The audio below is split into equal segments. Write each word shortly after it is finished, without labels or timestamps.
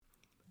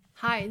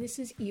Hi, this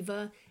is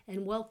Eva,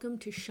 and welcome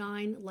to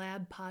Shine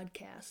Lab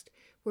Podcast,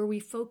 where we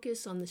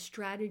focus on the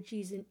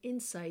strategies and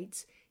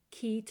insights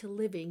key to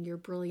living your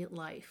brilliant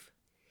life.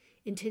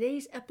 In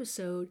today's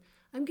episode,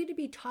 I'm going to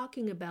be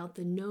talking about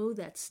the no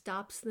that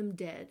stops them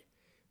dead,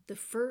 the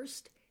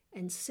first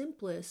and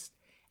simplest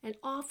and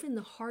often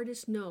the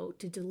hardest no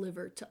to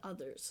deliver to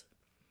others.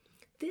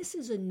 This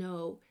is a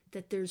no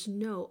that there's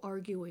no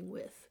arguing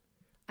with.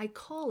 I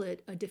call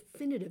it a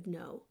definitive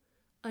no,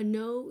 a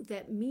no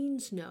that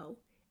means no,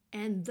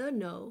 and the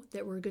no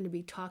that we're going to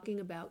be talking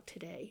about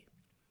today.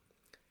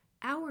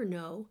 Our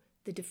no,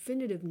 the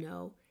definitive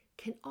no,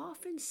 can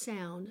often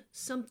sound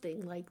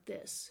something like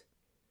this.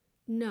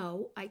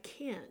 No, I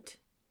can't.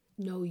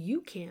 No,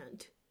 you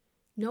can't.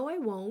 No, I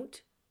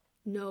won't.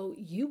 No,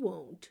 you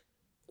won't.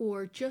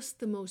 Or just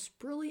the most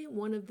brilliant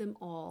one of them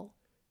all,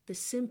 the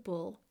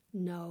simple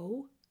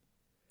no.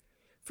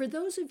 For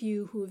those of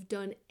you who have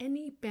done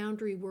any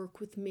boundary work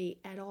with me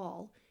at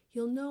all,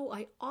 you'll know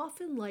I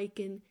often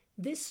liken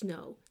this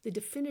no, the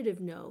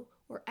definitive no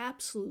or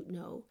absolute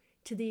no,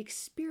 to the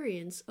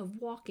experience of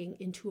walking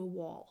into a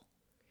wall.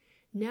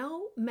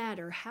 No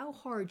matter how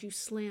hard you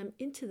slam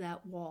into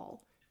that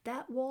wall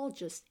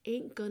just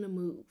ain't gonna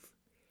move.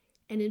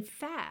 And in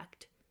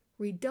fact,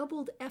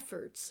 redoubled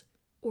efforts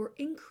or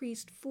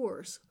increased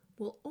force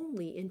will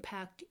only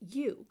impact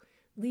you,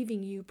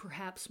 leaving you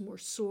perhaps more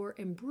sore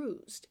and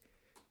bruised.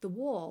 The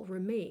wall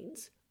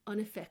remains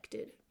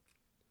unaffected.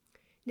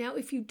 Now,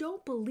 if you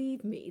don't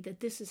believe me that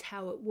this is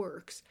how it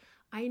works,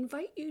 I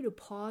invite you to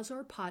pause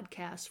our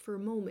podcast for a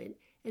moment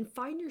and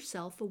find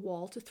yourself a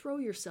wall to throw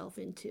yourself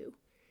into.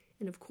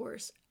 And of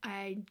course,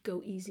 I'd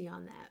go easy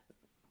on that.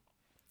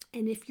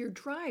 And if you're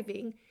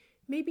driving,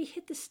 maybe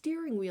hit the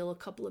steering wheel a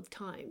couple of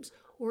times,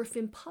 or if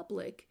in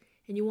public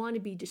and you want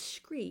to be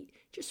discreet,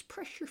 just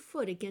press your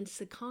foot against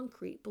the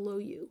concrete below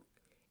you.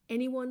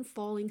 Anyone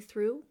falling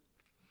through?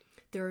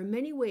 There are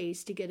many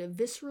ways to get a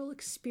visceral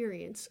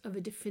experience of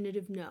a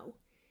definitive no,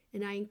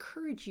 and I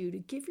encourage you to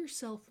give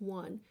yourself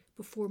one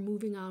before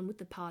moving on with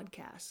the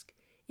podcast.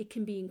 It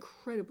can be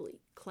incredibly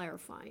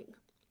clarifying.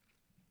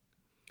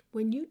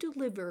 When you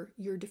deliver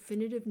your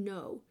definitive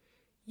no,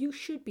 you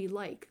should be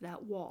like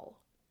that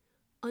wall,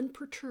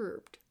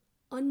 unperturbed,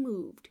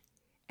 unmoved,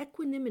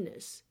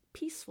 equanimous,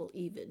 peaceful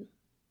even.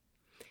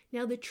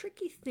 Now, the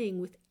tricky thing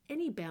with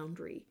any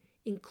boundary,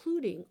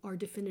 including our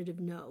definitive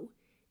no,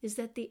 is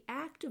that the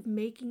act of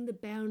making the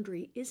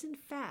boundary is in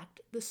fact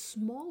the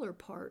smaller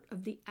part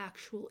of the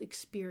actual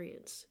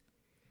experience.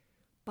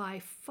 By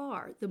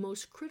far, the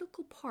most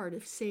critical part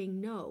of saying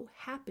no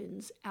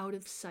happens out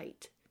of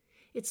sight.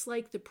 It's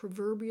like the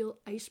proverbial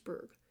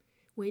iceberg,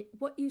 when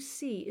what you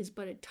see is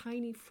but a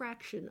tiny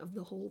fraction of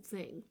the whole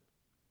thing.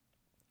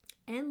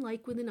 And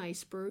like with an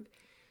iceberg,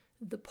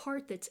 the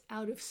part that's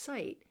out of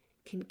sight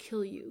can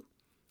kill you.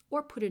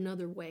 Or put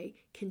another way,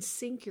 can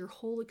sink your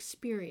whole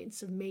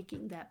experience of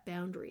making that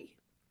boundary.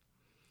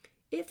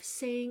 If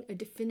saying a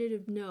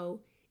definitive no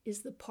is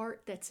the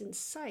part that's in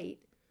sight,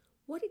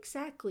 what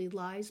exactly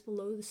lies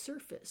below the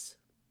surface?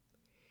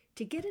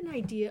 To get an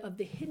idea of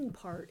the hidden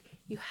part,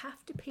 you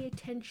have to pay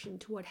attention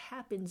to what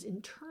happens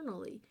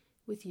internally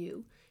with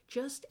you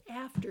just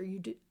after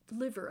you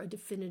deliver a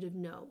definitive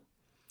no.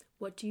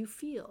 What do you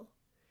feel?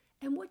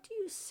 And what do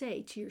you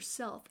say to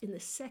yourself in the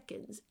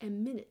seconds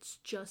and minutes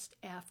just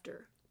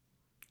after?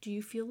 Do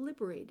you feel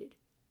liberated,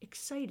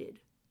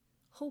 excited,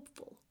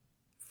 hopeful,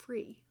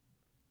 free?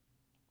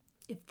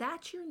 If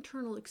that's your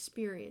internal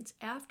experience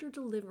after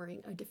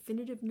delivering a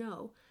definitive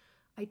no,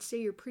 I'd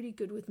say you're pretty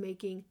good with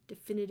making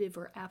definitive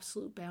or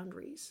absolute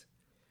boundaries.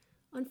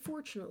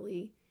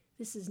 Unfortunately,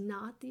 this is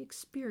not the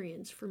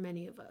experience for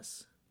many of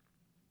us.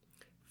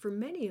 For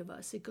many of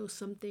us, it goes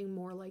something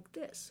more like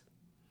this.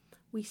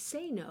 We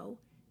say no,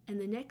 and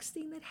the next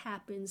thing that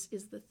happens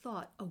is the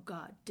thought, oh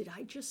God, did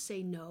I just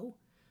say no?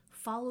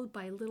 Followed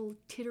by a little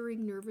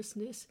tittering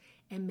nervousness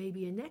and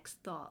maybe a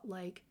next thought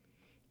like,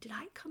 did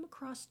I come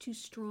across too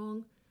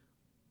strong?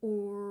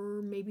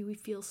 Or maybe we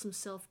feel some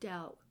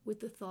self-doubt with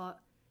the thought,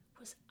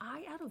 was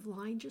I out of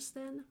line just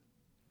then?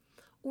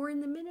 Or in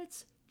the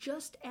minutes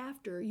just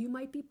after, you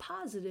might be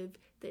positive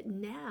that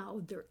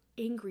now they're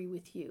angry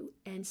with you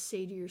and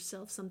say to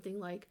yourself something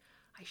like,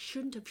 I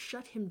shouldn't have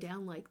shut him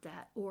down like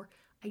that, or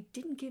I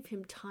didn't give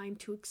him time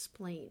to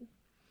explain.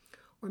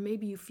 Or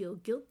maybe you feel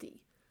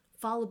guilty,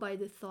 followed by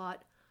the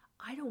thought,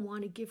 I don't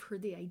want to give her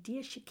the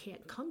idea she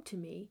can't come to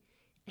me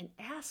and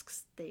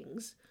asks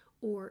things,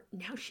 or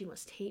now she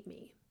must hate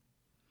me.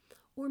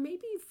 Or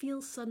maybe you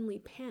feel suddenly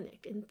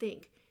panicked and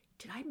think,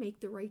 did I make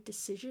the right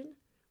decision?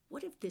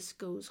 What if this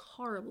goes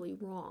horribly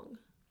wrong?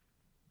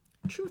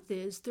 Truth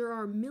is, there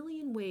are a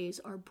million ways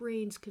our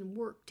brains can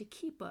work to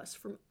keep us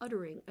from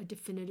uttering a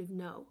definitive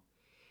no,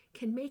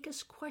 can make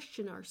us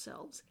question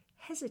ourselves,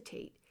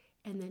 hesitate,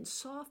 and then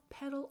soft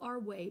pedal our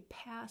way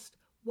past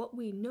what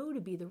we know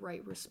to be the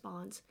right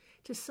response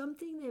to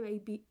something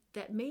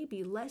that may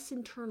be less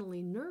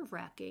internally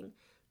nerve-wracking,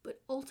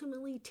 but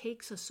ultimately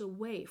takes us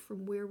away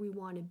from where we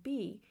want to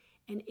be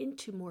and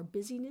into more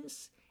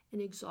busyness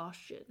and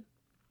exhaustion.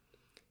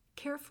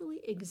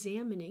 Carefully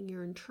examining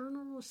your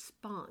internal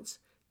response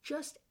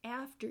just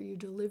after you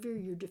deliver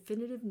your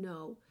definitive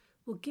no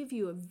will give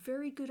you a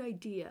very good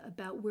idea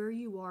about where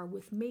you are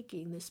with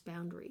making this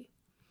boundary.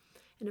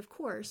 And of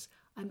course,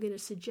 I'm going to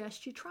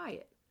suggest you try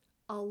it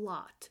a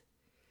lot.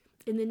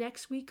 In the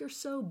next week or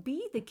so,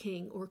 be the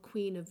king or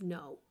queen of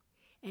no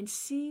and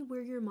see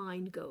where your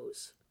mind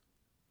goes.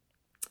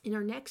 In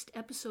our next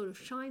episode of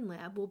Shine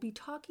Lab, we'll be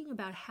talking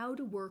about how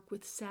to work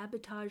with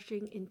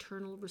sabotaging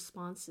internal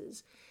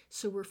responses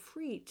so we're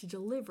free to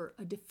deliver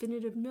a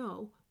definitive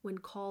no when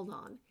called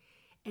on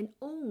and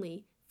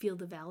only feel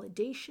the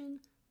validation,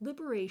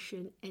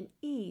 liberation, and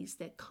ease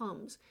that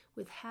comes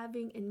with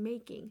having and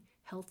making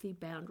healthy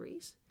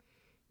boundaries.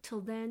 Till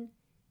then,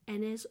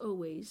 and as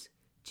always,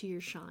 to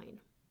your shine.